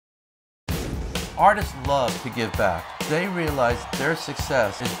Artists love to give back. They realize their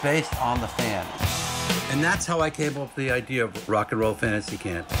success is based on the fans. And that's how I came up with the idea of Rock and Roll Fantasy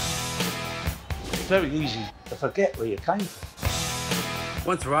Camp. It's very easy to forget where you came from.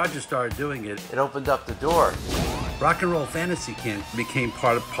 Once Roger started doing it, it opened up the door. Rock and Roll Fantasy Camp became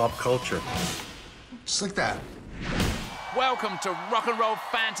part of pop culture. Just like that. Welcome to Rock and Roll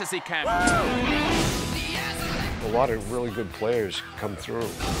Fantasy Camp. A lot of really good players come through.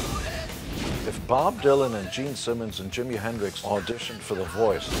 If Bob Dylan and Gene Simmons and Jimi Hendrix auditioned for The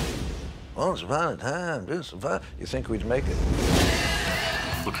Voice, once upon a time, you think we'd make it?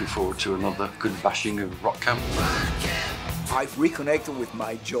 Looking forward to another good bashing of rock camp. I've reconnected with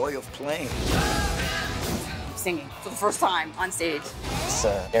my joy of playing. Singing for the first time on stage. It's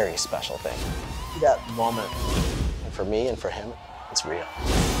a very special thing. That moment, and for me and for him, it's real.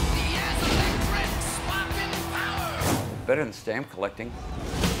 Better than stamp collecting.